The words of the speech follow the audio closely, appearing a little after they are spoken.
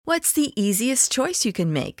What's the easiest choice you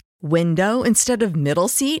can make? Window instead of middle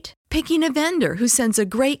seat? Picking a vendor who sends a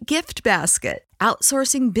great gift basket?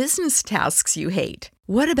 Outsourcing business tasks you hate?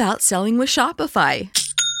 What about selling with Shopify?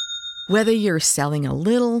 Whether you're selling a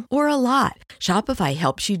little or a lot, Shopify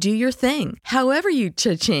helps you do your thing, however you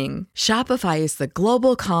cha-ching. Shopify is the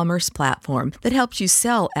global commerce platform that helps you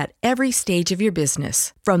sell at every stage of your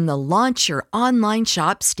business. From the launch your online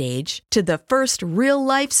shop stage to the first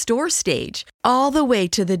real-life store stage, all the way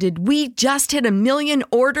to the did we just hit a million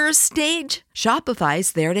orders stage.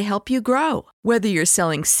 Shopify's there to help you grow. Whether you're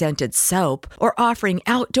selling scented soap or offering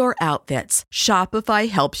outdoor outfits, Shopify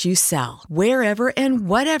helps you sell. Wherever and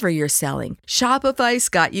whatever you're selling, Shopify's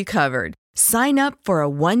got you covered. Sign up for a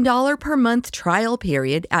 $1 per month trial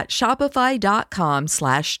period at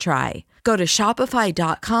shopify.com/try. Go to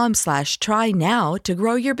shopify.com/try now to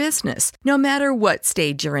grow your business, no matter what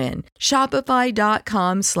stage you're in.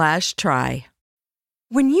 Shopify.com/try.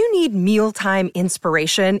 When you need mealtime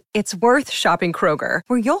inspiration, it's worth shopping Kroger,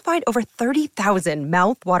 where you'll find over 30,000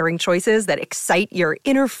 mouth-watering choices that excite your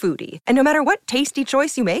inner foodie. And no matter what tasty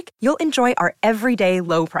choice you make, you'll enjoy our everyday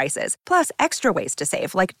low prices, plus extra ways to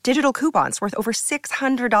save, like digital coupons worth over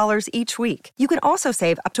 $600 each week. You can also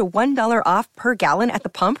save up to $1 off per gallon at the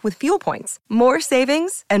pump with fuel points. More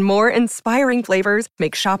savings and more inspiring flavors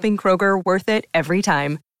make shopping Kroger worth it every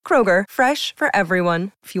time. Kroger, fresh for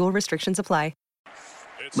everyone. Fuel restrictions apply.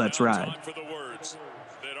 Let's ride. Time for the words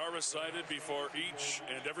that are recited before each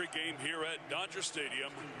and every game here at Dodger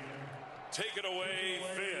Stadium. Take it away,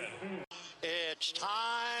 Finn. It's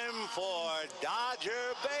time for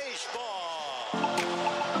Dodger baseball.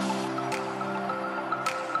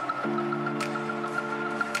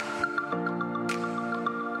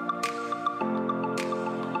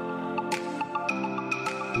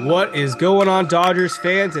 What is going on, Dodgers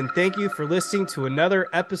fans? And thank you for listening to another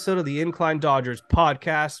episode of the Incline Dodgers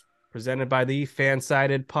podcast presented by the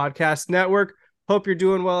Fansided Podcast Network. Hope you're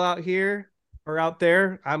doing well out here or out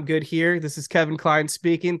there. I'm good here. This is Kevin Klein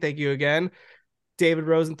speaking. Thank you again. David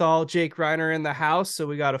Rosenthal, Jake Reiner in the house. So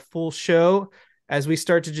we got a full show as we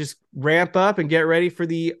start to just ramp up and get ready for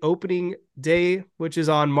the opening day, which is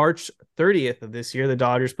on March 30th of this year. The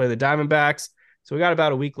Dodgers play the Diamondbacks. So we got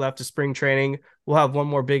about a week left of spring training. We'll have one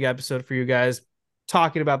more big episode for you guys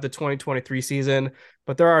talking about the 2023 season,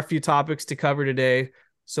 but there are a few topics to cover today.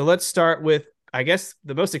 So let's start with, I guess,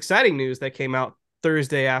 the most exciting news that came out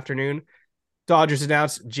Thursday afternoon. Dodgers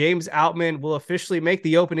announced James Outman will officially make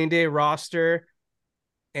the opening day roster.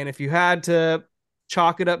 And if you had to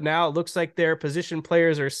chalk it up now, it looks like their position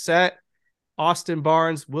players are set. Austin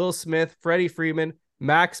Barnes, Will Smith, Freddie Freeman,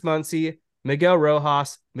 Max Muncy, Miguel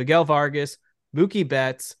Rojas, Miguel Vargas, Mookie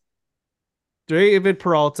Betts, David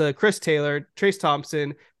Peralta, Chris Taylor, Trace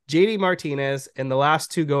Thompson, JD Martinez, and the last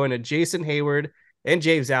two going to Jason Hayward and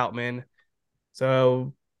James Outman.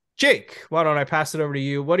 So, Jake, why don't I pass it over to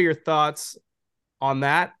you? What are your thoughts on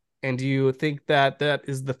that? And do you think that that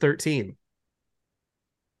is the 13?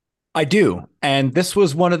 I do. And this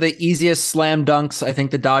was one of the easiest slam dunks I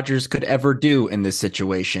think the Dodgers could ever do in this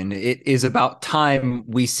situation. It is about time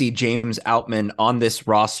we see James Outman on this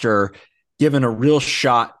roster given a real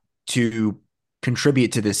shot to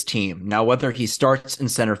contribute to this team. Now, whether he starts in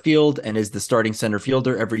center field and is the starting center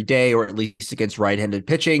fielder every day, or at least against right-handed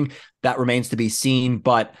pitching, that remains to be seen.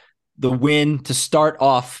 But the win to start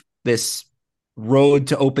off this road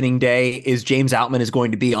to opening day is James Outman is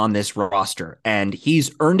going to be on this roster, and he's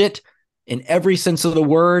earned it in every sense of the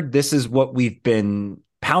word. This is what we've been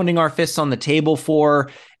pounding our fists on the table for,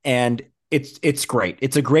 and it's great.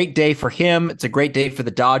 It's a great day for him. It's a great day for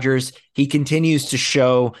the Dodgers. He continues to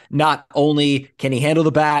show not only can he handle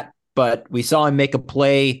the bat, but we saw him make a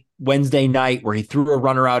play Wednesday night where he threw a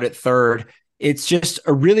runner out at third. It's just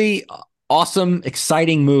a really awesome,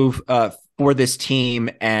 exciting move for this team.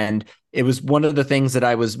 And it was one of the things that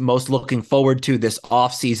I was most looking forward to this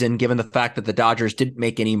offseason, given the fact that the Dodgers didn't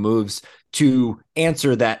make any moves to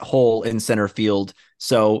answer that hole in center field.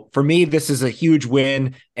 So for me, this is a huge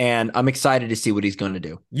win, and I'm excited to see what he's going to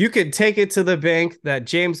do. You can take it to the bank that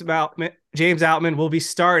James Outman will be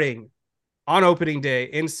starting on opening day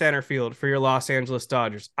in center field for your Los Angeles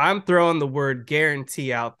Dodgers. I'm throwing the word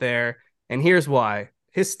guarantee out there, and here's why.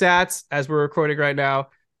 His stats, as we're recording right now,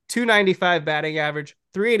 295 batting average,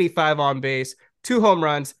 385 on base, 2 home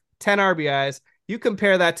runs, 10 RBIs. You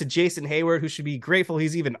compare that to Jason Hayward, who should be grateful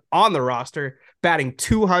he's even on the roster, batting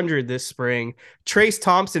 200 this spring. Trace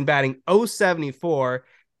Thompson batting 074.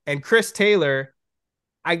 And Chris Taylor,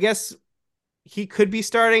 I guess he could be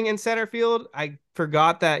starting in center field. I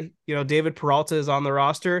forgot that, David Peralta is on the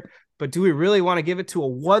roster. But do we really want to give it to a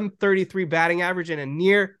 133 batting average and a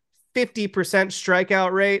near 50%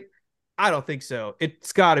 strikeout rate? I don't think so.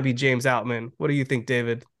 It's got to be James Outman. What do you think,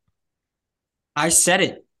 David? I said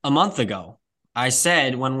it a month ago. I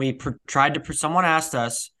said when we tried to, someone asked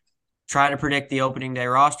us, try to predict the opening day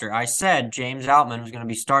roster. I said James Outman was going to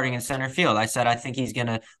be starting in center field. I said I think he's going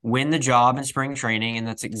to win the job in spring training, and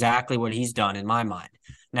that's exactly what he's done in my mind.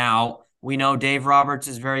 Now, we know Dave Roberts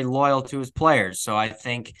is very loyal to his players, so I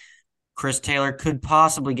think Chris Taylor could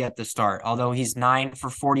possibly get the start, although he's 9 for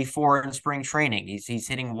 44 in spring training. He's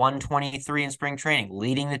hitting 123 in spring training,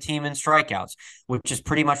 leading the team in strikeouts, which is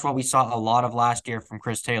pretty much what we saw a lot of last year from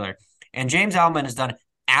Chris Taylor. And James Outman has done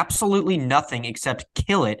absolutely nothing except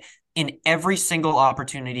kill it in every single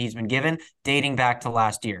opportunity he's been given dating back to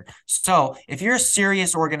last year. So if you're a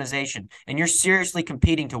serious organization and you're seriously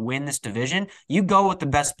competing to win this division, you go with the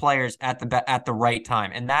best players at the right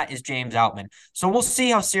time, and that is James Outman. So we'll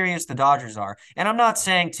see how serious the Dodgers are. And I'm not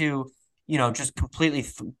saying to, just completely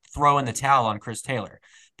throw in the towel on Chris Taylor,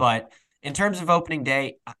 but in terms of opening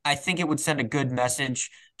day, I think it would send a good message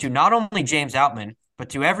to not only James Outman, but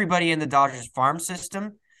to everybody in the Dodgers farm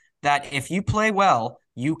system that if you play well,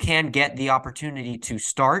 you can get the opportunity to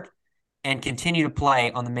start and continue to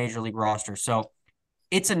play on the major league roster. So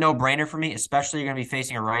it's a no-brainer for me, especially you're going to be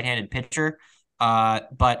facing a right-handed pitcher.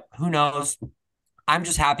 But who knows? I'm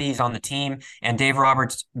just happy he's on the team. And Dave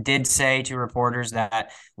Roberts did say to reporters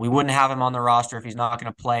that we wouldn't have him on the roster if he's not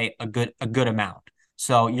going to play a good amount.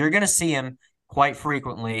 So you're going to see him quite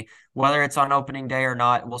frequently, whether it's on opening day or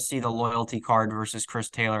not. We'll see the loyalty card versus Chris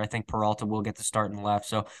Taylor. I think Peralta will get the start in the left.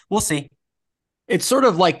 So we'll see. It's sort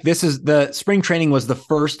of like this is the spring training was the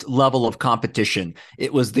first level of competition.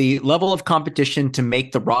 It was the level of competition to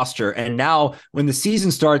make the roster. And now when the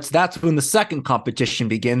season starts, that's when the second competition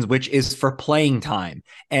begins, which is for playing time.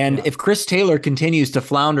 And if Chris Taylor continues to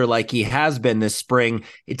flounder like he has been this spring,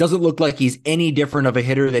 it doesn't look like he's any different of a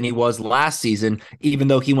hitter than he was last season, even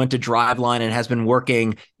though he went to Driveline and has been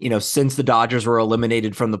working, since the Dodgers were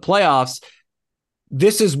eliminated from the playoffs.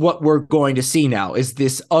 This is what we're going to see now is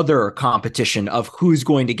this other competition of who's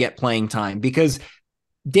going to get playing time, because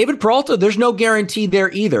David Peralta, there's no guarantee there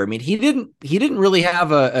either. I mean, he didn't really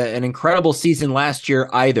have an incredible season last year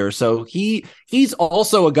either. So he's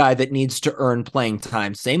also a guy that needs to earn playing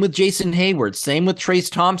time. Same with Jason Hayward, same with Trace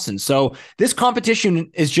Thompson. So this competition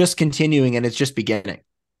is just continuing and it's just beginning.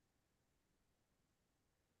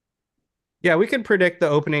 Yeah, we can predict the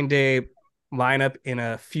opening day lineup in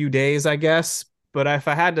a few days, I guess. But if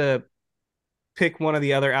I had to pick one of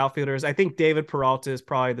the other outfielders, I think David Peralta is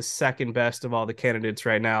probably the second best of all the candidates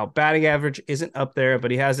right now. Batting average isn't up there,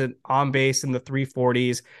 but he has it on base in the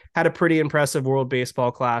 340s. Had a pretty impressive World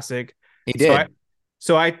Baseball Classic. He did.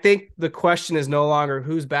 So I think the question is no longer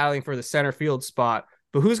who's battling for the center field spot,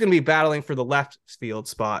 but who's going to be battling for the left field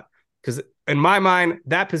spot. Because in my mind,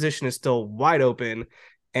 that position is still wide open.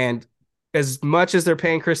 And as much as they're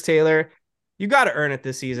paying Chris Taylor, you got to earn it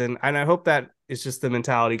this season. And I hope that is just the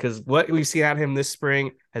mentality, because what we've seen out of him this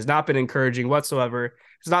spring has not been encouraging whatsoever.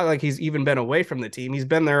 It's not like he's even been away from the team. He's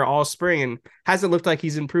been there all spring and hasn't looked like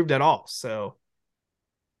he's improved at all. So,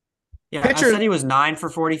 yeah, I said he was 9 for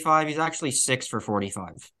 45. He's actually 6 for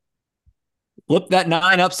 45. Flip that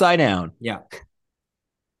 9 upside down. Yeah.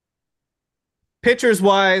 Pitchers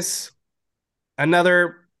wise,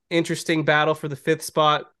 another interesting battle for the 5th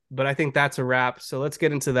spot, but I think that's a wrap. So let's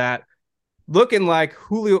get into that. Looking like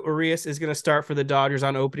Julio Urias is going to start for the Dodgers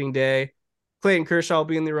on opening day. Clayton Kershaw will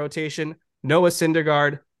be in the rotation. Noah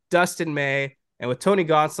Syndergaard, Dustin May, and with Tony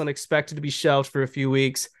Gonsolin expected to be shelved for a few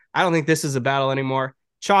weeks, I don't think this is a battle anymore.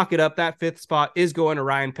 Chalk it up. That 5th spot is going to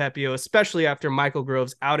Ryan Pepiot, especially after Michael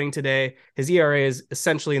Grove's outing today. His ERA is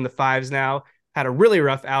essentially in the 5s now. Had a really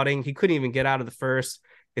rough outing. He couldn't even get out of the first.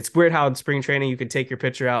 It's weird how in spring training you could take your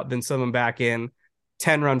pitcher out, then summon back in.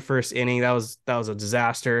 10-run first inning. That was a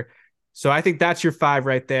disaster. So I think that's your 5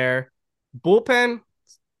 right there. Bullpen,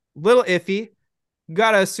 little iffy.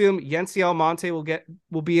 Got to assume Yency Almonte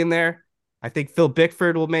will be in there. I think Phil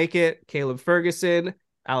Bickford will make it. Caleb Ferguson,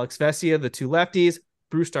 Alex Vesia, the 2 lefties,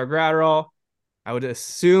 Brusdar Graterol. I would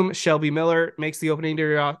assume Shelby Miller makes the opening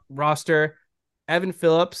day roster. Evan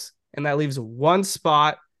Phillips, and that leaves 1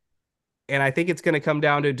 spot. And I think it's going to come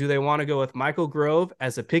down to, do they want to go with Michael Grove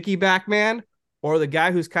as a piggyback man, or the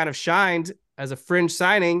guy who's kind of shined as a fringe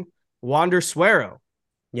signing, Wander Suero?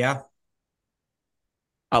 Yeah.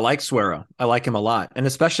 I like Suero. I like him a lot. And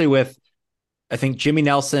especially with, I think Jimmy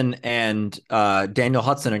Nelson and Daniel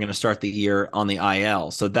Hudson are going to start the year on the IL.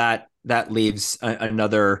 So that leaves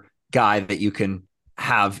another guy that you can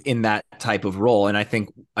have in that type of role. And I think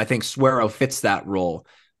Suero fits that role.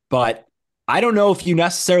 But I don't know if you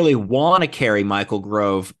necessarily want to carry Michael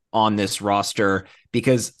Grove on this roster,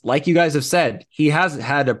 because like you guys have said, he has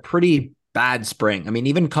had a pretty bad spring. I mean,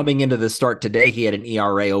 even coming into the start today, he had an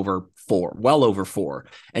ERA over 4, well over 4,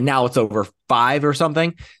 and now it's over 5 or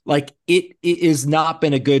something. Like it has not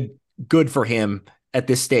been a good for him at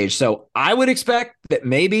this stage. So I would expect that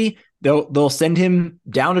maybe they'll send him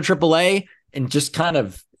down to AAA and just kind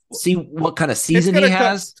of see what kind of season he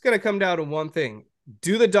has. It's going to come down to one thing.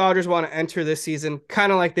 Do the Dodgers want to enter this season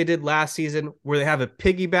kind of like they did last season, where they have a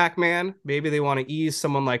piggyback man? Maybe they want to ease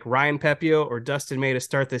someone like Ryan Pepio or Dustin May to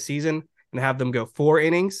start the season and have them go 4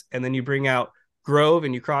 innings, and then you bring out Grove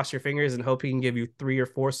and you cross your fingers and hope he can give you 3 or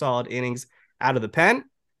 4 solid innings out of the pen.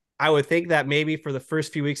 I would think that maybe for the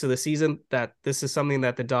first few weeks of the season that this is something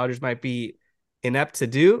that the Dodgers might be inept to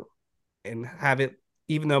do and have it,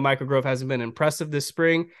 even though Michael Grove hasn't been impressive this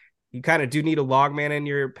spring. You kind of do need a log man in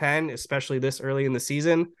your pen, especially this early in the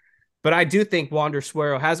season. But I do think Wander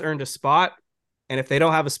Suero has earned a spot. And if they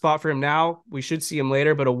don't have a spot for him now, we should see him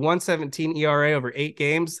later. But a 1.17 ERA over 8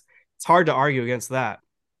 games, it's hard to argue against that.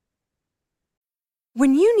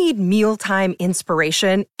 When you need mealtime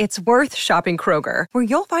inspiration, it's worth shopping Kroger, where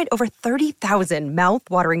you'll find over 30,000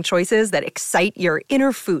 mouth-watering choices that excite your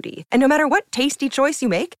inner foodie. And no matter what tasty choice you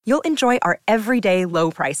make, you'll enjoy our everyday low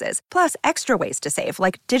prices, plus extra ways to save,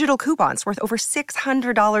 like digital coupons worth over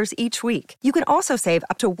 $600 each week. You can also save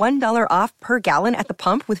up to $1 off per gallon at the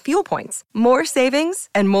pump with fuel points. More savings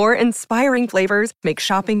and more inspiring flavors make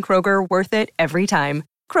shopping Kroger worth it every time.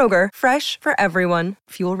 Kroger, fresh for everyone.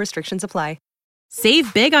 Fuel restrictions apply.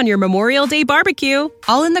 Save big on your Memorial Day barbecue,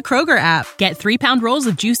 all in the Kroger app. Get 3-pound rolls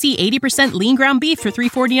of juicy 80% lean ground beef for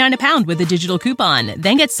 $3.49 a pound with a digital coupon.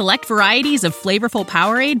 Then get select varieties of flavorful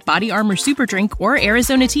Powerade, Body Armor Super Drink, or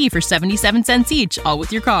Arizona tea for 77 cents each, all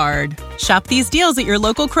with your card. Shop these deals at your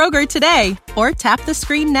local Kroger today, or tap the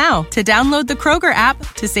screen now to download the Kroger app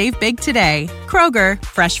to save big today. Kroger,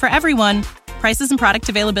 fresh for everyone. Prices and product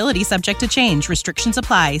availability subject to change. Restrictions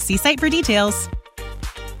apply. See site for details.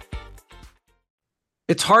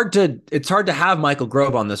 It's hard to have Michael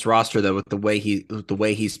Grove on this roster though, with the way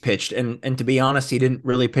he's pitched, and to be honest, he didn't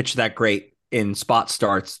really pitch that great in spot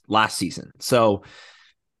starts last season. So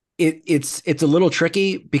it's a little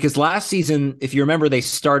tricky because last season, if you remember, they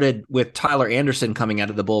started with Tyler Anderson coming out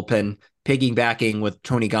of the bullpen, piggybacking with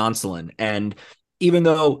Tony Gonsolin, and even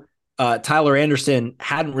though Tyler Anderson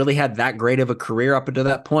hadn't really had that great of a career up until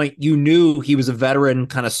that point, you knew he was a veteran,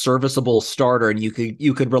 kind of serviceable starter, and you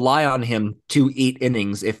could rely on him to 8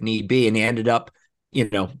 innings if need be. And he ended up,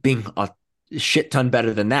 being a shit ton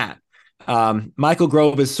better than that. Michael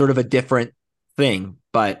Grove is sort of a different thing,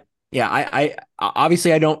 but yeah, I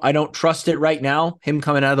obviously I don't trust it right now, him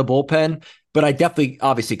coming out of the bullpen, but I definitely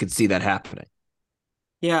obviously could see that happening.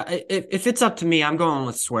 Yeah, if it's up to me, I'm going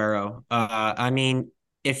with Suero. I mean,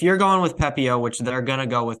 if you're going with Pepio, which they're going to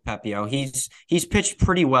go with Pepio, he's pitched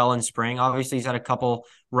pretty well in spring. Obviously, he's had a couple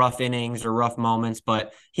rough innings or rough moments,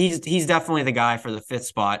 but he's definitely the guy for the 5th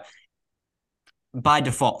spot by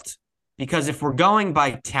default. Because if we're going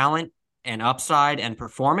by talent and upside and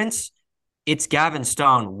performance, it's Gavin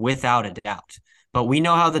Stone without a doubt. But we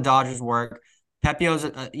know how the Dodgers work. Pepio's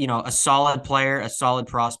a solid player, a solid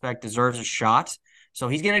prospect, deserves a shot. So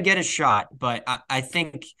he's going to get a shot, but I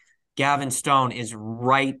think Gavin Stone is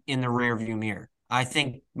right in the rearview mirror. I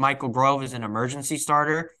think Michael Grove is an emergency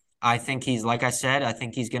starter. I think he's, like I said, I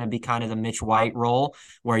think he's going to be kind of the Mitch White role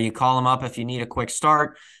where you call him up if you need a quick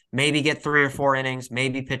start, maybe get 3 or 4 innings,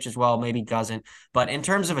 maybe pitches well, maybe doesn't. But in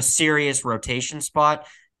terms of a serious rotation spot,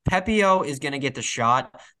 Pepio is going to get the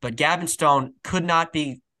shot, but Gavin Stone could not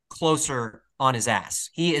be closer on his ass.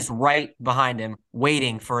 He is right behind him,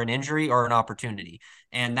 waiting for an injury or an opportunity.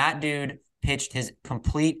 And that dude pitched his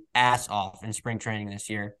complete ass off in spring training this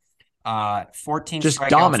year. 14 just strikeouts,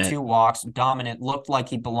 dominant. 2 walks, dominant, looked like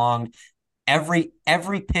he belonged. Every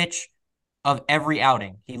pitch of every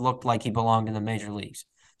outing, he looked like he belonged in the major leagues.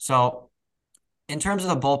 So in terms of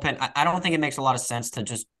the bullpen, I don't think it makes a lot of sense to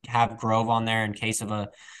just have Grove on there in case of a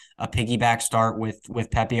piggyback start with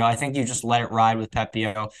Pepio. I think you just let it ride with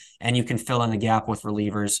Pepio, and you can fill in the gap with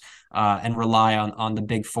relievers and rely on the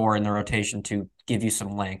big 4 in the rotation to give you some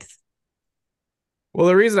length. Well,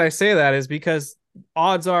 the reason I say that is because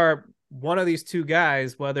odds are one of these 2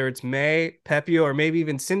 guys, whether it's May, Pepio, or maybe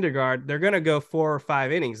even Syndergaard, they're going to go 4 or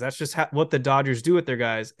 5 innings. That's just what the Dodgers do with their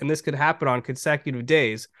guys. And this could happen on consecutive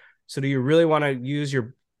days. So do you really want to use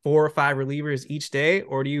your 4 or 5 relievers each day?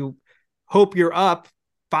 Or do you hope you're up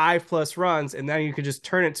 5+ runs and then you could just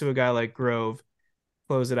turn it to a guy like Grove,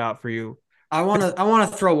 close it out for you? I want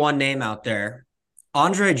to throw one name out there.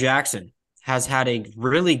 Andre Jackson has had a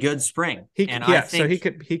really good spring. So he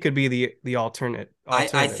could be the alternative.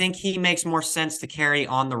 I think he makes more sense to carry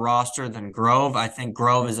on the roster than Grove. I think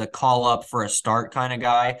Grove is a call up for a start kind of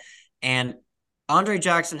guy. And Andre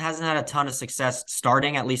Jackson hasn't had a ton of success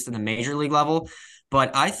starting, at least in the major league level,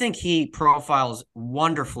 but I think he profiles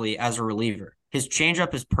wonderfully as a reliever. His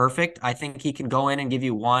changeup is perfect. I think he can go in and give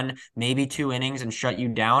you 1, maybe 2 innings and shut you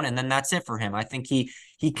down, and then that's it for him. I think he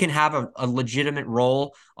can have a legitimate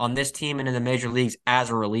role on this team and in the major leagues as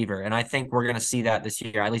a reliever, and I think we're going to see that this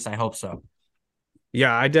year. At least I hope so.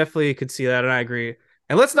 Yeah, I definitely could see that, and I agree.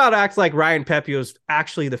 And let's not act like Ryan Pepiot is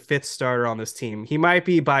actually the 5th starter on this team. He might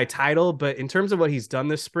be by title, but in terms of what he's done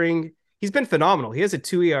this spring, he's been phenomenal. He has a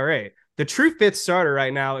 2 ERA. The true 5th starter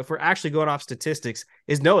right now, if we're actually going off statistics,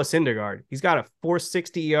 is Noah Syndergaard. He's got a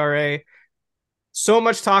 4.60 ERA. So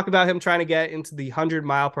much talk about him trying to get into the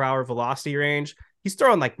 100-mile-per-hour velocity range. He's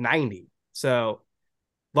throwing like 90. So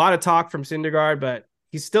a lot of talk from Syndergaard, but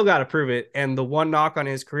he's still got to prove it. And the one knock on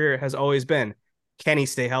his career has always been, can he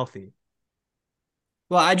stay healthy?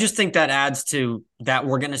 Well, I just think that adds to that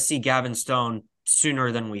we're going to see Gavin Stone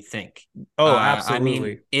sooner than we think. Oh,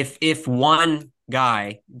 absolutely. I mean, if one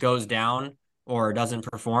guy goes down or doesn't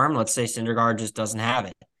perform, let's say Syndergaard just doesn't have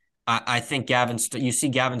it, I think you see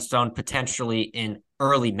Gavin Stone potentially in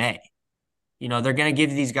early May. You know, they're going to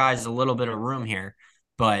give these guys a little bit of room here,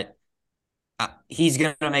 but he's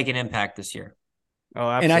going to make an impact this year. Oh,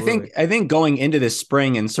 absolutely. And I think going into this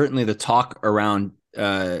spring, and certainly the talk around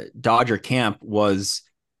Dodger camp was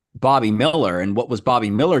Bobby Miller and what was Bobby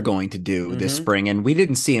Miller going to do this spring. And we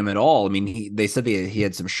didn't see him at all. I mean, they said he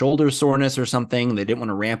had some shoulder soreness or something. They didn't want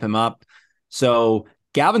to ramp him up. So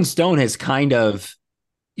Gavin Stone has kind of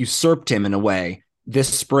usurped him in a way this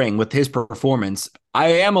spring with his performance. I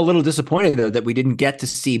am a little disappointed though that we didn't get to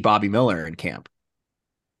see Bobby Miller in camp.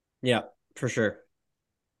 Yeah, for sure.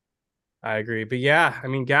 I agree. But yeah, I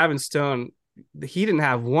mean, Gavin Stone, he didn't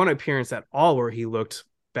have one appearance at all where he looked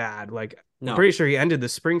bad. Like, no. I'm pretty sure he ended the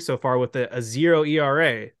spring so far with a 0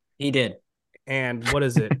 ERA. He did. And what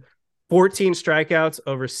is it? 14 strikeouts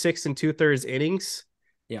over 6 2/3 innings.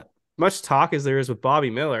 Yeah. Much talk as there is with Bobby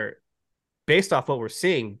Miller. Based off what we're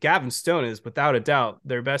seeing, Gavin Stone is without a doubt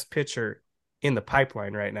their best pitcher in the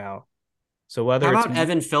pipeline right now. So whether How about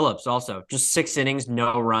Evan Phillips also? Just 6 innings,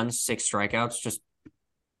 no runs, 6 strikeouts, just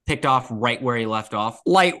picked off right where he left off.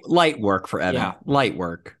 Light work for Evan. Yeah. Light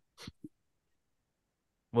work.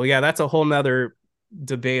 Well, yeah, that's a whole nother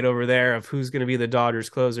debate over there of who's going to be the Dodgers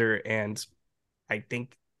closer. And I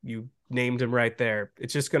think you named him right there.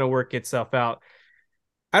 It's just going to work itself out.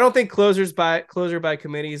 I don't think closer by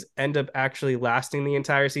committees end up actually lasting the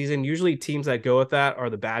entire season. Usually teams that go with that are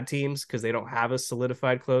the bad teams because they don't have a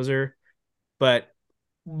solidified closer. But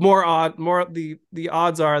the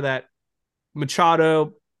odds are that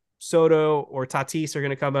Machado, Soto, or Tatis are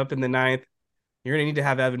going to come up in the 9th. You're going to need to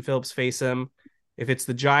have Evan Phillips face him. If it's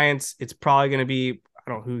the Giants, it's probably going to be,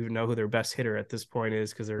 I don't even know who their best hitter at this point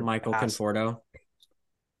is because they're Michael Conforto.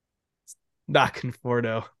 Not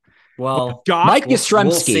Conforto. Well, Jock, Mike Yastrzemski.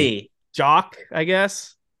 We'll see. Jock, I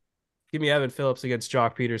guess. Give me Evan Phillips against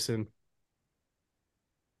Jock Peterson.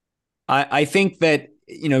 I think that,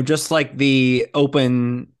 just like the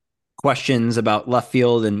open questions about left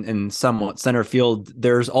field and somewhat center field,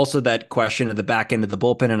 there's also that question at the back end of the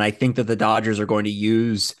bullpen. And I think that the Dodgers are going to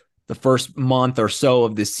use the first month or so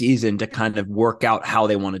of this season to kind of work out how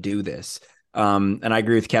they want to do this. And I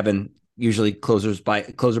agree with Kevin. Usually closer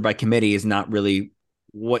by committee is not really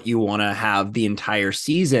what you want to have the entire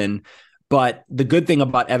season. But the good thing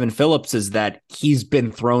about Evan Phillips is that he's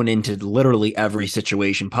been thrown into literally every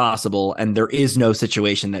situation possible, and there is no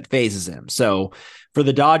situation that phases him. So for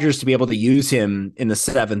the Dodgers to be able to use him in the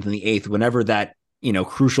 7th and the 8th, whenever that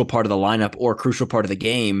crucial part of the lineup or crucial part of the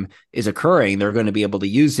game is occurring, they're going to be able to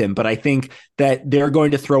use him. But I think that they're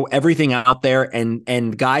going to throw everything out there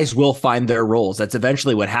and guys will find their roles. That's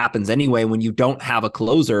eventually what happens anyway when you don't have a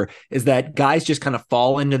closer, is that guys just kind of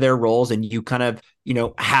fall into their roles and you kind of,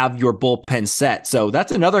 have your bullpen set. So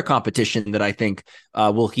that's another competition that I think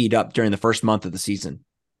will heat up during the first month of the season.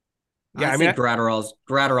 Yeah, I think Gratterall's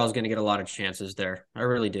going to get a lot of chances there. I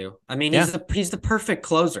really do. I mean, he's the perfect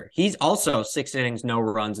closer. He's also 6 innings, no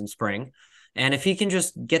runs in spring. And if he can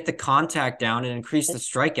just get the contact down and increase the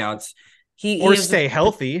strikeouts, stay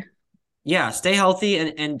healthy. Yeah, stay healthy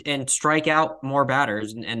and strike out more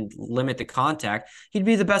batters and limit the contact. He'd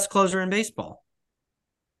be the best closer in baseball.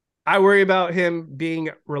 I worry about him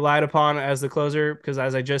being relied upon as the closer because,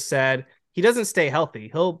 as I just said, he doesn't stay healthy.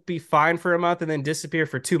 He'll be fine for a month and then disappear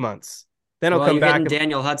for 2 months. Then he'll Well, come you're back. getting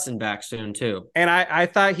Daniel Hudson back soon too. And I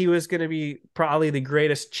thought he was going to be probably the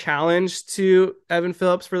greatest challenge to Evan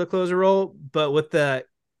Phillips for the closer role. But with the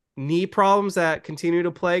knee problems that continue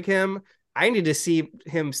to plague him, I need to see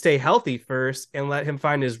him stay healthy first and let him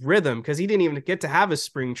find his rhythm, because he didn't even get to have his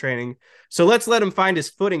spring training. So let's let him find his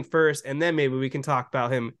footing first, and then maybe we can talk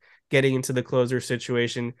about him getting into the closer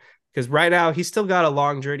situation, because right now he's still got a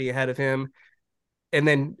long journey ahead of him. And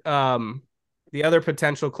then the other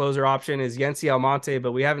potential closer option is Yency Almonte,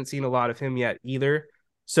 but we haven't seen a lot of him yet either.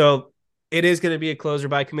 So it is going to be a closer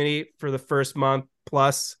by committee for the first month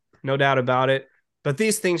plus, no doubt about it. But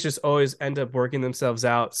these things just always end up working themselves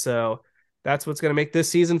out. So that's what's going to make this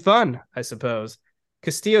season fun, I suppose.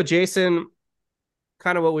 Castillo Jason,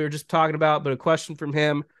 kind of what we were just talking about, but a question from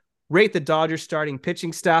him. Rate the Dodgers starting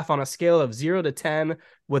pitching staff on a scale of 0 to 10,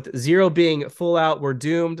 with 0 being full out, we're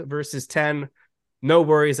doomed, versus 10, no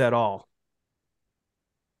worries at all.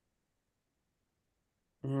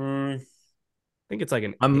 I think it's like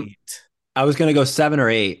an 8. I was going to go 7 or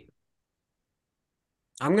 8.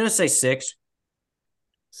 I'm going to say 6.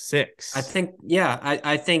 6. I think, yeah,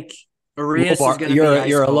 I think Arias is going to be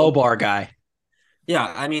you're a low bar guy. Yeah,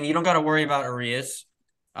 I mean, you don't got to worry about Arias.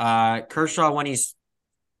 Kershaw, when he's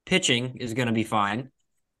pitching, is going to be fine.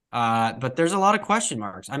 But there's a lot of question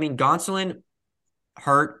marks. I mean, Gonsolin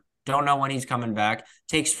hurt. Don't know when he's coming back.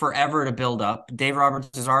 Takes forever to build up. Dave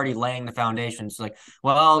Roberts is already laying the foundations. Like,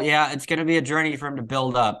 well, yeah, it's going to be a journey for him to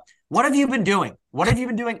build up. What have you been doing? What have you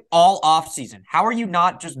been doing all offseason? How are you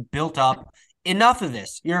not just built up? Enough of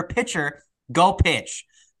this. You're a pitcher. Go pitch.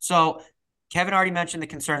 So Kevin already mentioned the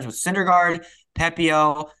concerns with Syndergaard,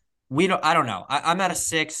 Pepio. I don't know. I'm at a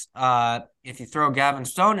 6. If you throw Gavin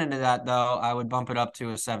Stone into that, though, I would bump it up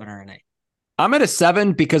to a 7 or an 8. I'm at a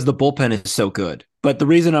 7 because the bullpen is so good. But the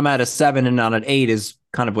reason I'm at a 7 and not an 8 is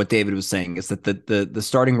kind of what David was saying, is that the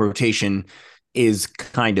starting rotation is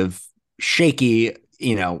kind of shaky.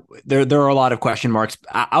 You know, there are a lot of question marks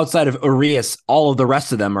outside of Urias. All of the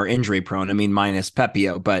rest of them are injury prone. I mean, minus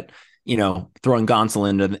Pepio, but you know, throwing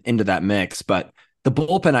Gonsolin into that mix. But the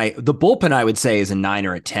bullpen I would say is a 9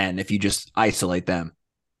 or a 10 if you just isolate them.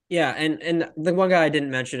 Yeah, and the one guy I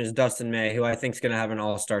didn't mention is Dustin May, who I think is going to have an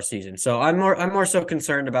all-star season. So I'm more so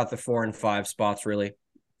concerned about the 4 and 5 spots really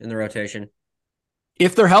in the rotation.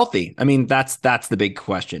 If they're healthy. I mean, that's the big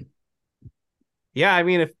question. Yeah, I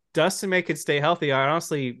mean, if Dustin May could stay healthy, I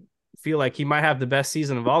honestly feel like he might have the best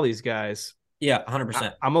season of all these guys. Yeah,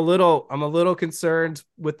 100%. I'm a little concerned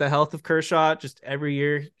with the health of Kershaw. Just every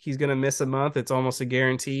year he's going to miss a month. It's almost a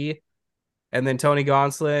guarantee. And then Tony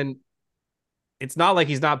Gonsolin, it's not like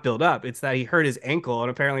he's not built up. It's that he hurt his ankle and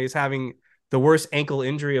apparently is having the worst ankle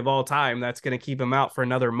injury of all time. That's going to keep him out for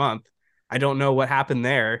another month. I don't know what happened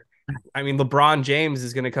there. I mean, LeBron James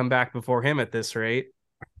is going to come back before him at this rate.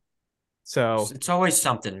 So it's always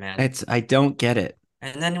something, man. I don't get it.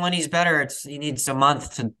 And then when he's better, he needs a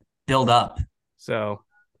month to build up. So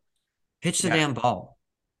pitch the damn ball.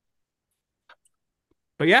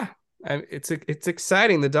 But yeah, it's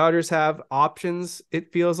exciting. The Dodgers have options,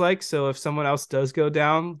 it feels like. So if someone else does go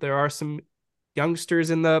down, there are some youngsters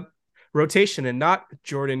in the rotation, and not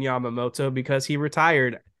Jordan Yamamoto, because he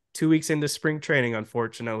retired 2 weeks into spring training,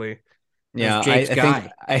 unfortunately. Yeah,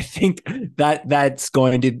 I think that's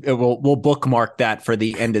going to we'll bookmark that for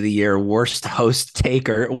the end of the year worst host take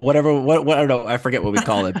or whatever. What I don't know, I forget what we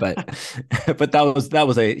call it, but that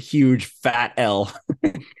was a huge fat L.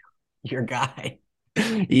 Your guy.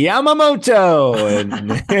 Yamamoto.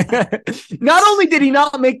 And not only did he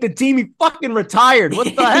not make the team, he fucking retired.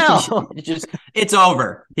 What the hell? It's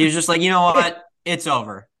over. He was just like, you know what? It's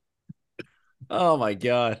over. Oh my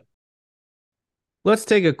God. Let's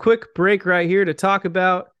take a quick break right here to talk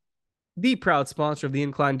about the proud sponsor of the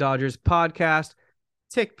Incline Dodgers podcast,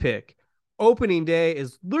 TickPick. Opening day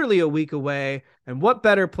is literally a week away, and what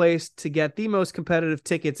better place to get the most competitive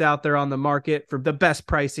tickets out there on the market for the best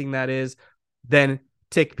pricing, that is, than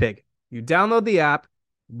TickPick. You download the app,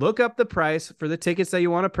 look up the price for the tickets that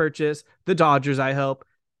you want to purchase, the Dodgers, I hope.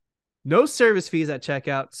 No service fees at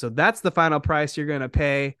checkout, so that's the final price you're going to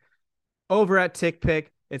pay over at TickPick.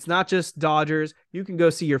 It's not just Dodgers. You can go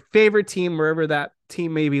see your favorite team wherever that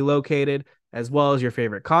team may be located, as well as your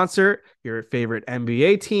favorite concert, your favorite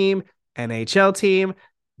NBA team, NHL team.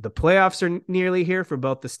 The playoffs are nearly here for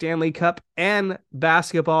both the Stanley Cup and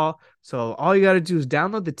basketball. So all you got to do is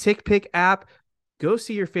download the TickPick app, go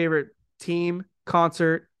see your favorite team,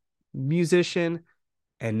 concert, musician,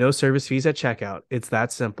 and no service fees at checkout. It's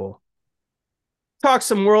that simple. Talk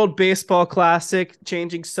some World Baseball Classic,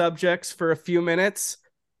 changing subjects for a few minutes.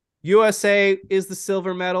 USA is the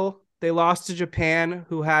silver medal. They lost to Japan,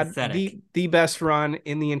 who had the best run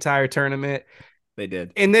in the entire tournament. They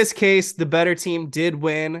did. In this case, the better team did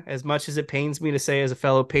win, as much as it pains me to say as a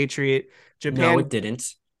fellow Patriot. Japan. No, it didn't.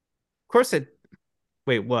 Of course it.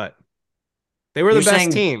 Wait, what? They were the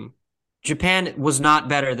best team. Japan was not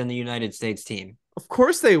better than the United States team. Of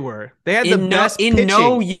course they were. They had the best pitching. In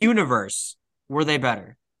no universe were they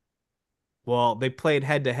better. Well, they played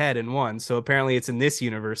head-to-head and won, so apparently it's in this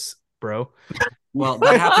universe, bro. Well,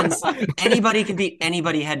 that happens. Anybody can beat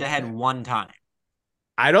anybody head-to-head one time.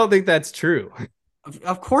 I don't think that's true.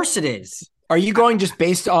 Of course it is. Are you going just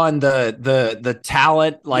based on the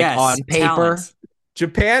talent, on paper? Talent.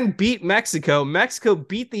 Japan beat Mexico. Mexico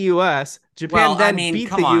beat the U.S. Japan beat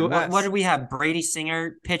the U.S. What did we have? Brady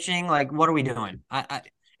Singer pitching? Like, what are we doing?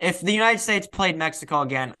 If the United States played Mexico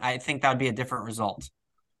again, I think that would be a different result.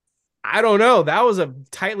 I don't know. That was a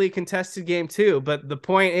tightly contested game too. But the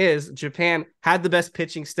point is, Japan had the best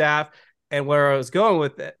pitching staff. And where I was going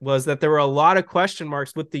with it was that there were a lot of question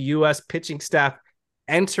marks with the U.S. pitching staff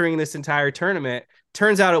entering this entire tournament.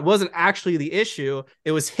 Turns out it wasn't actually the issue.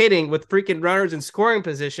 It was hitting with freaking runners in scoring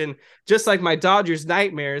position, just like my Dodgers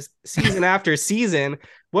nightmares season after season.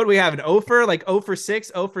 What do we have? An 0 for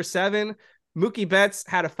 6, 0 for 7. Mookie Betts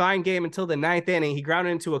had a fine game until the 9th inning. He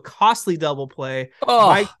grounded into a costly double play.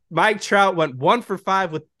 Oh. Mike Trout went 1 for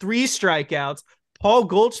 5 with 3 strikeouts. Paul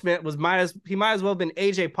Goldschmidt might as well have been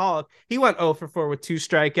AJ Pollock. He went 0 for 4 with 2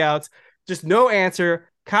 strikeouts. Just no answer.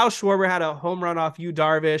 Kyle Schwarber had a home run off Yu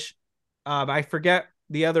Darvish. I forget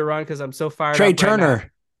the other run because I'm so fired up. Trey Turner. Right,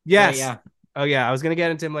 yes. Yeah. Oh, yeah. I was going to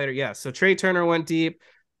get into him later. Yes. So Trey Turner went deep.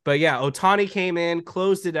 But yeah, Ohtani came in,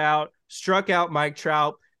 closed it out, struck out Mike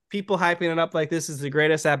Trout. People hyping it up like this is the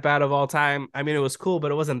greatest at-bat of all time. I mean, it was cool,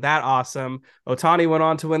 but it wasn't that awesome. Ohtani went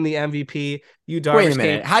on to win the MVP. Yu Darvish. Wait a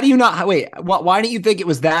minute. How do you not? Wait, why didn't you think it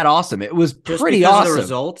was that awesome? It was just pretty because awesome. Of the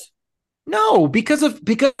result? No, because of.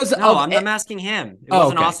 No, I'm asking him. It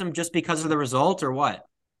wasn't awesome just because of the result or what?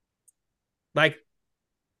 Like,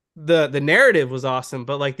 the narrative was awesome,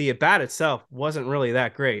 but like the at-bat itself wasn't really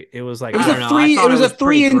that great. It was like, it was a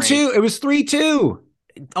 3-2. It was 3-2.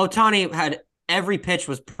 Ohtani had every pitch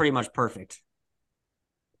was pretty much perfect.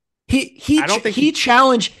 He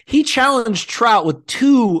challenged Trout with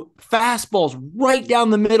 2 fastballs right down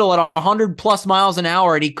the middle at 100+ miles an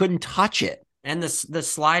hour, and he couldn't touch it. And the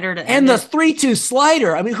slider to and the 3-2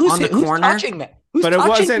 slider. I mean, who's touching that? Who's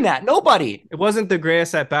touching that? Nobody. It wasn't the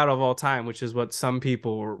greatest at bat of all time, which is what some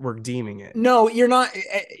people were deeming it. No, you're not.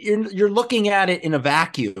 You're looking at it in a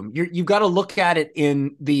vacuum. You've got to look at it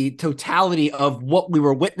in the totality of what we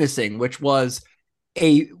were witnessing, which was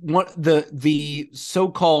the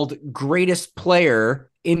so-called greatest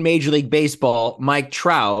player in Major League Baseball, Mike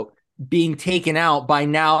Trout, being taken out by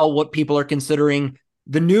now what people are considering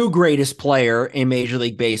the new greatest player in Major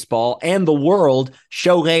League Baseball and the world,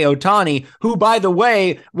 Shohei Ohtani, who, by the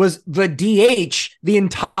way, was the DH the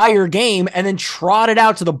entire game and then trotted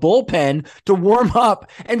out to the bullpen to warm up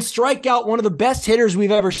and strike out one of the best hitters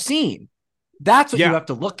we've ever seen. That's what you have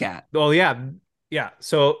to look at. Well, yeah. Yeah,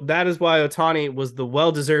 so that is why Ohtani was the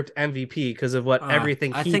well-deserved MVP because of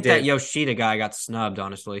everything he did. I think that Yoshida guy got snubbed,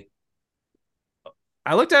 honestly.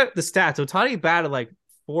 I looked at the stats. Ohtani batted like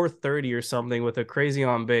 430 or something with a crazy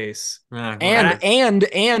on base.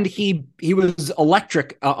 And he was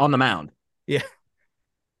electric on the mound. Yeah.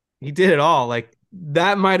 He did it all. Like,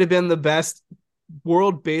 that might have been the best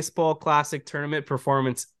World Baseball Classic tournament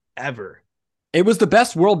performance ever. It was the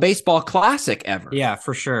best World Baseball Classic ever. Yeah,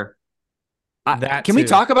 for sure. Can we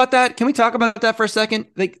talk about that? Can we talk about that for a second?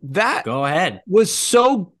 Like, that go ahead.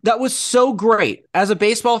 That was so great. As a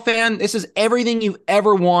baseball fan, this is everything you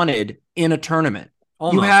ever wanted in a tournament.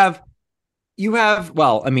 Almost. You have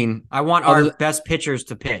well, I mean, I want our best pitchers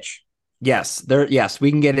to pitch. Yes,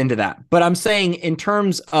 we can get into that. But I'm saying in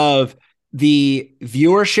terms of the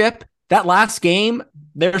viewership, that last game,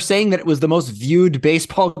 they're saying that it was the most viewed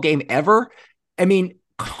baseball game ever. I mean,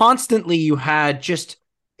 constantly you had just,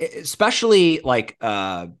 especially like,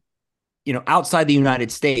 outside the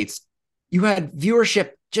United States, you had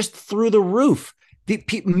viewership just through the roof.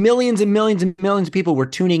 Millions and millions and millions of people were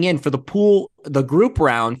tuning in for the group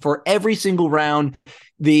round, for every single round.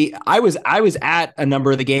 I was at a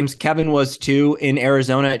number of the games. Kevin was too, in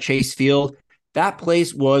Arizona at Chase Field. That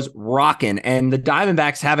place was rocking, and the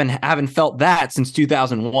Diamondbacks haven't felt that since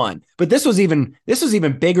 2001. But this was even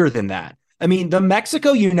bigger than that. I mean, the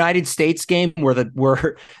Mexico-United States game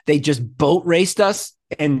where they just boat raced us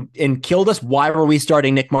and killed us. Why were we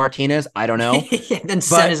starting Nick Martinez? I don't know. Then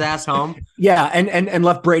sent his ass home. Yeah, and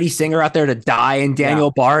left Brady Singer out there to die and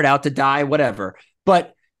Daniel Bard out to die, whatever.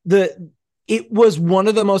 But it was one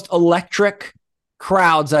of the most electric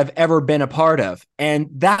crowds I've ever been a part of. And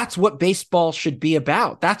that's what baseball should be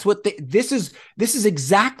about. That's what this is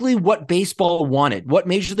exactly what baseball wanted. What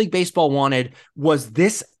Major League Baseball wanted was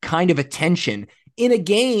this kind of attention in a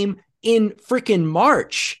game in freaking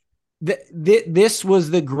March. This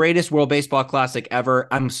was the greatest World Baseball Classic ever.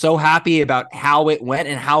 I'm so happy about how it went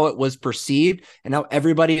and how it was perceived and how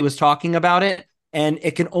everybody was talking about it. And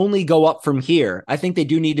it can only go up from here. I think they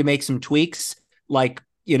do need to make some tweaks, like,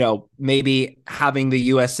 maybe having the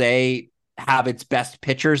USA have its best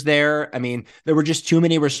pitchers there. I mean, there were just too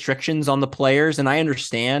many restrictions on the players. And I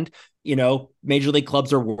understand, major league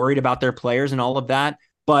clubs are worried about their players and all of that.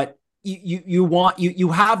 But you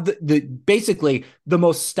have the basically the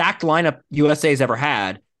most stacked lineup USA's ever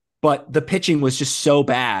had. But the pitching was just so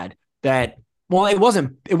bad that, well, it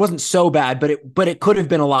wasn't so bad, but it could have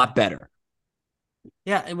been a lot better.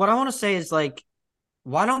 Yeah. And what I want to say is, like,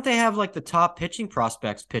 why don't they have like the top pitching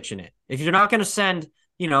prospects pitching it? If you're not going to send,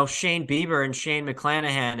 Shane Bieber and Shane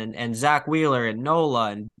McClanahan and Zach Wheeler and Nola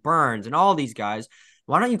and Burns and all these guys,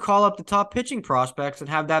 why don't you call up the top pitching prospects and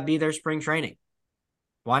have that be their spring training?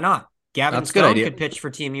 Why not? Gavin Stone could pitch for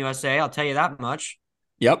Team USA. I'll tell you that much.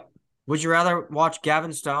 Yep. Would you rather watch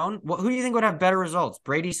Gavin Stone? Who do you think would have better results,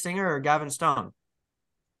 Brady Singer or Gavin Stone?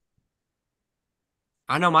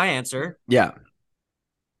 I know my answer. Yeah.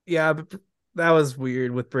 Yeah, but that was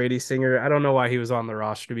weird with Brady Singer. I don't know why he was on the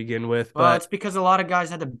roster to begin with. But it's because a lot of guys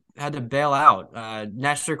had to bail out.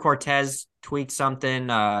 Nestor Cortez tweaked something.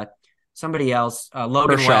 Somebody else,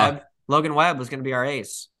 Logan Kershaw. Webb. Logan Webb was going to be our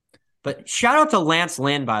ace. But shout out to Lance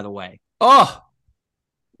Lynn, by the way. Oh,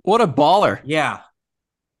 what a baller! Yeah,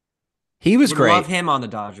 he was great. Love him on the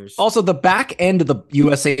Dodgers. Also, the back end of the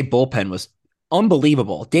USA bullpen was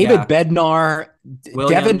unbelievable. David Bednar,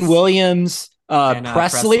 Devin Williams,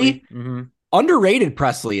 Presley. Mm-hmm. Underrated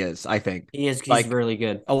Presley is, I think. He's really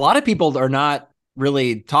good. A lot of people are not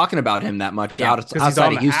really talking about him that much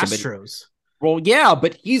outside of Houston. Astros. Well, yeah,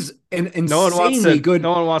 but he's insanely good.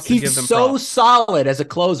 No one wants to give them so props. solid as a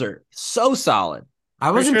closer. So solid.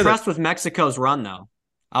 I was impressed with Mexico's run, though.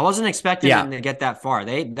 I wasn't expecting them to get that far.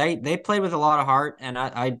 They played with a lot of heart, and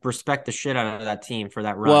I respect the shit out of that team for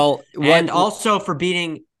that run. Well, and also for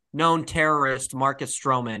beating known terrorist Marcus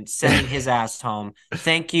Stroman, sending his ass home.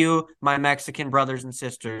 Thank you, my Mexican brothers and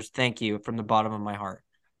sisters. Thank you from the bottom of my heart.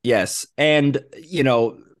 Yes, and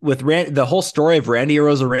with the whole story of Randy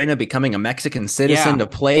Arozarena becoming a Mexican citizen to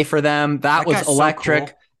play for them, that was electric. So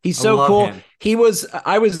cool. He's so cool. Him.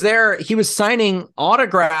 I was there. He was signing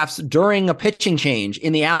autographs during a pitching change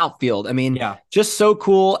in the outfield. I mean, just so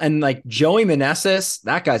cool. And like Joey Meneses,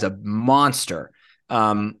 that guy's a monster.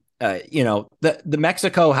 The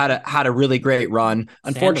Mexico had a really great run.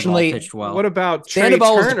 Unfortunately, pitched well. What about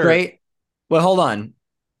Sandoval Trey Turner? was great. Well, hold on.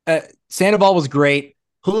 Sandoval was great.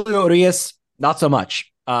 Julio Urias, not so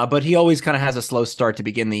much. But he always kind of has a slow start to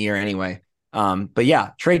begin the year anyway. But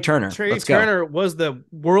yeah, Trey Turner. Trey Turner was the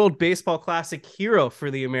World Baseball Classic hero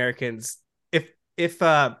for the Americans. If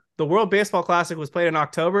the World Baseball Classic was played in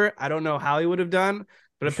October, I don't know how he would have done,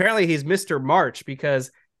 but apparently he's Mr. March,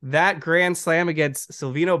 because that grand slam against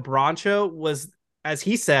Silvino Brancho was, as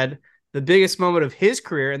he said, the biggest moment of his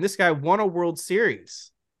career, and this guy won a World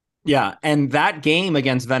Series. Yeah, and that game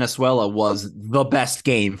against Venezuela was the best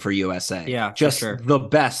game for USA. Yeah, just the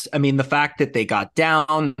best. I mean, the fact that they got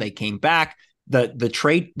down, they came back, the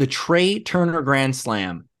Trey Turner grand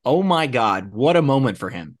slam. Oh my God, what a moment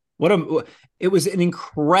for him! It was an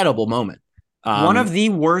incredible moment. One of the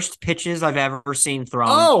worst pitches I've ever seen thrown.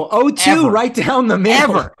 0-2 right down the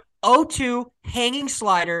middle. Ever. 0-2 hanging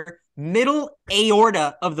slider, middle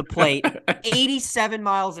aorta of the plate, 87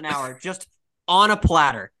 miles an hour, just on a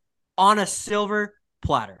platter. On a silver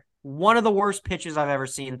platter. One of the worst pitches I've ever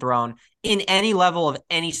seen thrown in any level of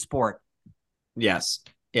any sport. Yes,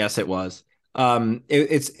 it was.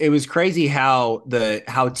 It was crazy how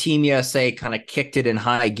Team USA kind of kicked it in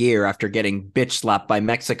high gear after getting bitch slapped by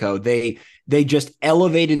Mexico. They just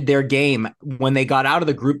elevated their game when they got out of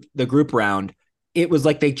the group round. It was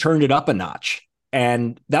like they turned it up a notch,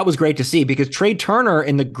 and that was great to see, because Trey Turner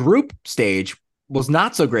in the group stage was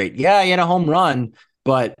not so great. Yeah, he had a home run,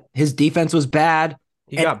 but his defense was bad.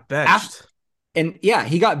 He got benched.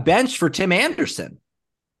 He got benched for Tim Anderson.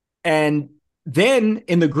 And then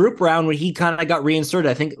in the group round, when he kind of got reinserted,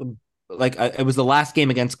 I think it was the last game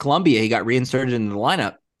against Colombia, he got reinserted in the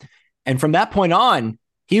lineup. And from that point on,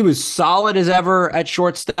 he was solid as ever at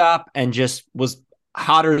shortstop and just was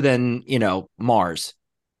hotter than, Mars.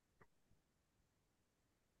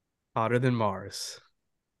 Hotter than Mars.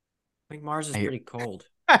 I think Mars is pretty cold.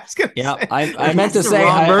 I was gonna say. I meant to say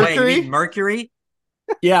Mercury. Mercury?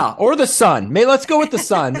 Yeah, or the sun. Maybe let's go with the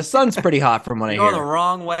sun. The sun's pretty hot from what I You're going the hear.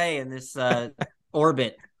 wrong way in this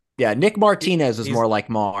orbit. Yeah, Nick Martinez was He's- more like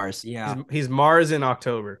Mars. Yeah. He's Mars in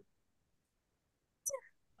October.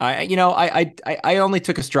 I only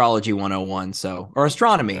took astrology 101, or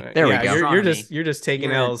astronomy. There we go. You're just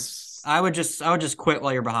taking L's. I would just quit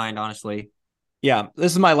while you're behind, honestly. Yeah,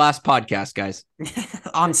 this is my last podcast, guys.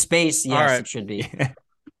 On space, yes, right. It should be.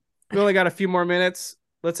 We only got a few more minutes.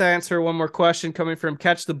 Let's answer one more question coming from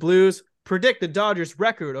Catch the Blues. Predict the Dodgers'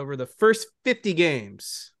 record over the first 50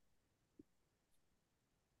 games.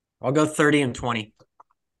 I'll go 30-20.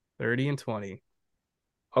 30-20.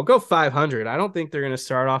 I'll go 500. I don't think they're going to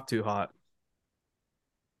start off too hot.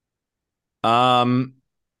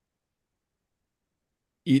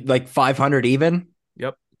 Like 500 even?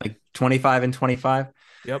 Yep. Like 25-25?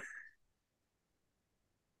 Yep.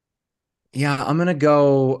 Yeah, I'm gonna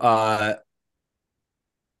go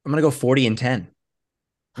 40-10.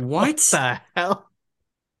 What the hell?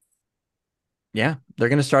 Yeah, they're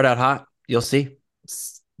gonna start out hot. You'll see.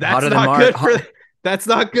 That's not good for that's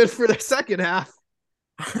not good for the second half.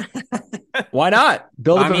 Why not?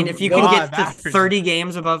 If you can get to 30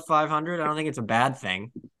 games above 500, I don't think it's a bad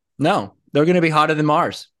thing. No, they're gonna be hotter than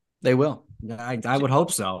Mars. They will. I would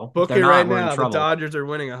hope so. Book it right now. The Dodgers are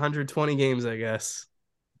winning 120 games, I guess.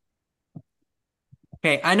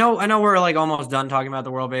 Okay, I know we're like almost done talking about the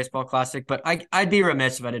World Baseball Classic, but I'd be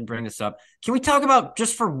remiss if I didn't bring this up. Can we talk about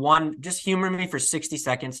just humor me for 60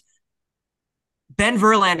 seconds? Ben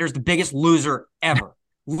Verlander's the biggest loser ever.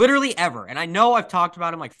 Literally ever. And I know I've talked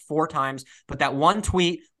about him like 4 times, but that one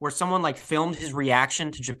tweet where someone like filmed his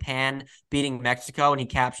reaction to Japan beating Mexico and he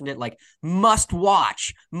captioned it like, must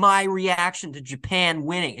watch my reaction to Japan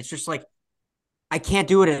winning. It's just like, I can't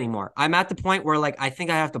do it anymore. I'm at the point where like, I think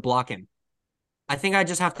I have to block him. I think I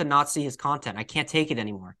just have to not see his content. I can't take it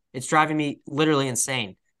anymore. It's driving me literally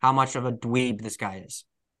insane how much of a dweeb this guy is.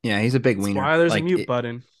 Yeah, he's a big That's wiener. why there's a mute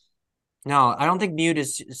button. No, I don't think mute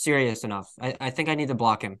is serious enough. I think I need to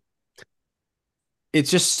block him.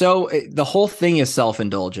 It's just the whole thing is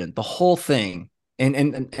self-indulgent. The whole thing.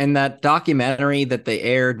 And that documentary that they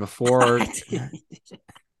aired before,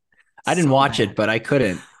 I didn't watch it, but I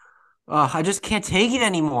couldn't. I just can't take it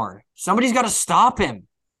anymore. Somebody's got to stop him.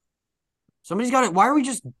 Somebody's got to. Why are we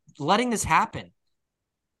just letting this happen?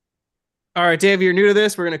 All right, Dave, you're new to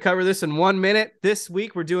this. We're going to cover this in 1 minute. This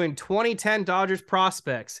week, we're doing 2010 Dodgers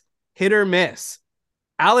prospects. Hit or miss.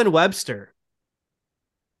 Alan Webster.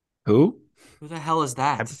 Who? Who the hell is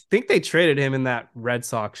that? I think they traded him in that Red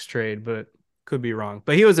Sox trade, but could be wrong.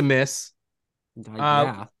 But he was a miss.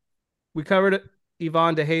 Yeah. We covered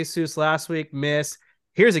Ivan DeJesus last week. Miss.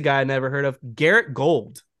 Here's a guy I never heard of. Garrett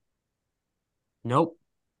Gold. Nope.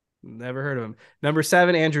 Never heard of him. Number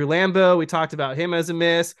 7, Andrew Lambeau. We talked about him as a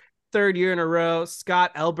miss. 3rd year in a row.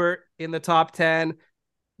 Scott Elbert in the top 10.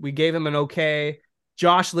 We gave him an okay.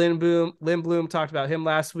 Josh Lindblom talked about him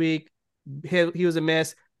last week. He was a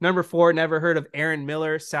miss. Number 4, never heard of Aaron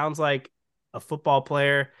Miller. Sounds like a football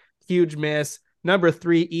player. Huge miss. Number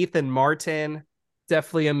 3, Ethan Martin.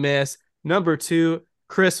 Definitely a miss. Number 2,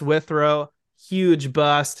 Chris Withrow. Huge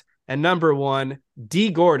bust. And number 1,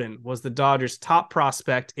 D. Gordon was the Dodgers' top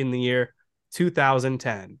prospect in the year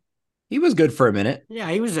 2010. He was good for a minute. Yeah,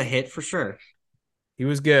 he was a hit for sure. He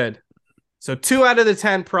was good. So 2 out of the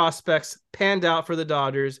 10 prospects panned out for the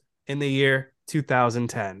Dodgers in the year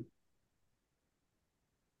 2010.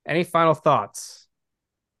 Any final thoughts?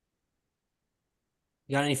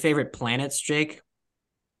 You got any favorite planets, Jake?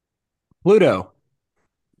 Pluto.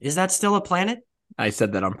 Is that still a planet? I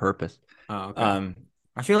said that on purpose. Oh, okay.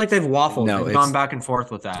 I feel like they've waffled. No, they've gone back and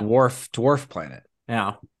forth with that. Dwarf planet.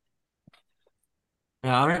 Yeah.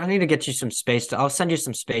 Yeah, I need to get you some space. I'll send you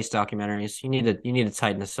some space documentaries. You need to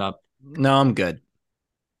tighten this up. No, I'm good.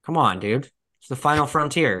 Come on, dude. It's the final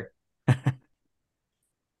frontier. I'm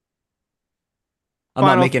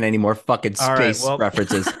not making any more fucking space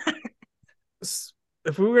references.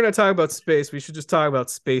 If we were going to talk about space, we should just talk about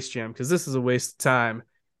Space Jam because this is a waste of time.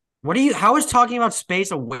 How is talking about space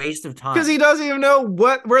a waste of time? Because he doesn't even know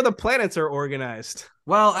where the planets are organized.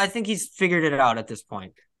 Well, I think he's figured it out at this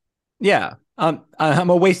point. Yeah. I'm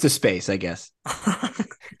a waste of space, I guess.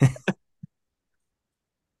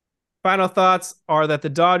 Final thoughts are that the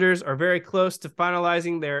Dodgers are very close to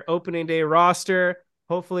finalizing their opening day roster.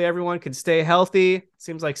 Hopefully everyone can stay healthy.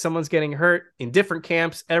 Seems like someone's getting hurt in different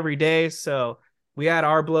camps every day. So we had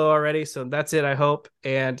our blow already. So that's it, I hope.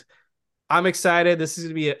 And I'm excited. This is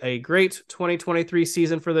going to be a great 2023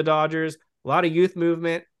 season for the Dodgers. A lot of youth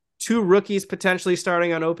movement. 2 rookies potentially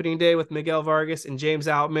starting on opening day with Miguel Vargas and James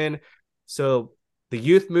Outman. So the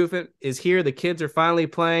youth movement is here. The kids are finally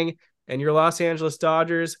playing. and your Los Angeles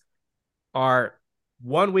Dodgers are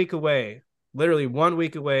 1 week away, literally 1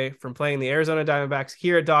 week away from playing the Arizona Diamondbacks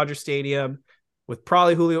here at Dodger Stadium with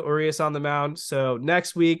probably Julio Urias on the mound. So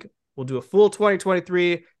next week, we'll do a full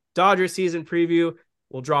 2023 Dodgers season preview.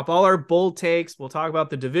 We'll drop all our bold takes. We'll talk about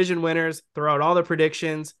the division winners, throw out all the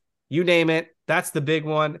predictions, you name it. That's the big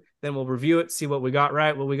one. Then we'll review it, see what we got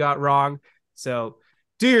right, what we got wrong. So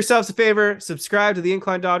do yourselves a favor, subscribe to the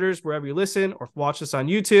Incline Dodgers wherever you listen or watch us on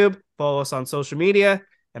YouTube, follow us on social media.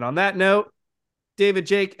 And on that note, David,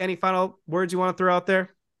 Jake, any final words you want to throw out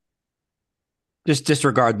there? Just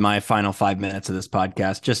disregard my final 5 minutes of this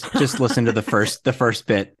podcast. Just listen to the first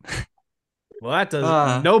bit. Well, that does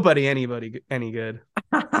anybody any good.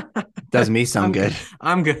 Does me some good.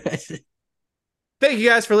 I'm good. Thank you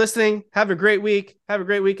guys for listening. Have a great week. Have a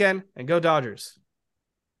great weekend, and go Dodgers.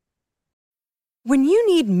 When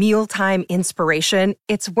you need mealtime inspiration,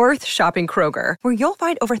 it's worth shopping Kroger, where you'll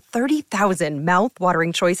find over 30,000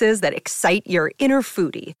 mouth-watering choices that excite your inner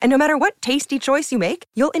foodie. And no matter what tasty choice you make,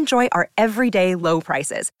 you'll enjoy our everyday low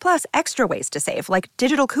prices, plus extra ways to save, like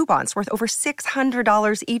digital coupons worth over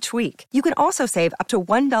 $600 each week. You can also save up to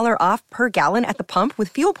 $1 off per gallon at the pump with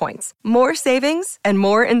fuel points. More savings and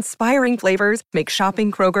more inspiring flavors make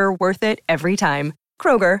shopping Kroger worth it every time.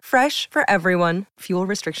 Kroger, fresh for everyone. Fuel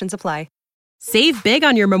restrictions apply. Save big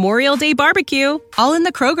on your Memorial Day barbecue, all in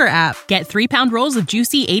the Kroger app. Get 3-pound rolls of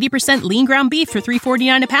juicy 80% lean ground beef for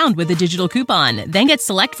 $3.49 a pound with a digital coupon. Then get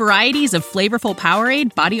select varieties of flavorful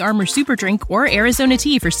Powerade, Body Armor Super Drink, or Arizona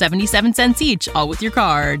tea for 77 cents each, all with your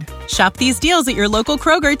card. Shop these deals at your local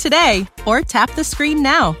Kroger today, or tap the screen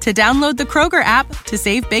now to download the Kroger app to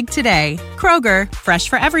save big today. Kroger, fresh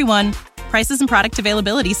for everyone. Prices and product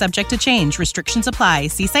availability subject to change. Restrictions apply.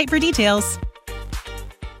 See site for details.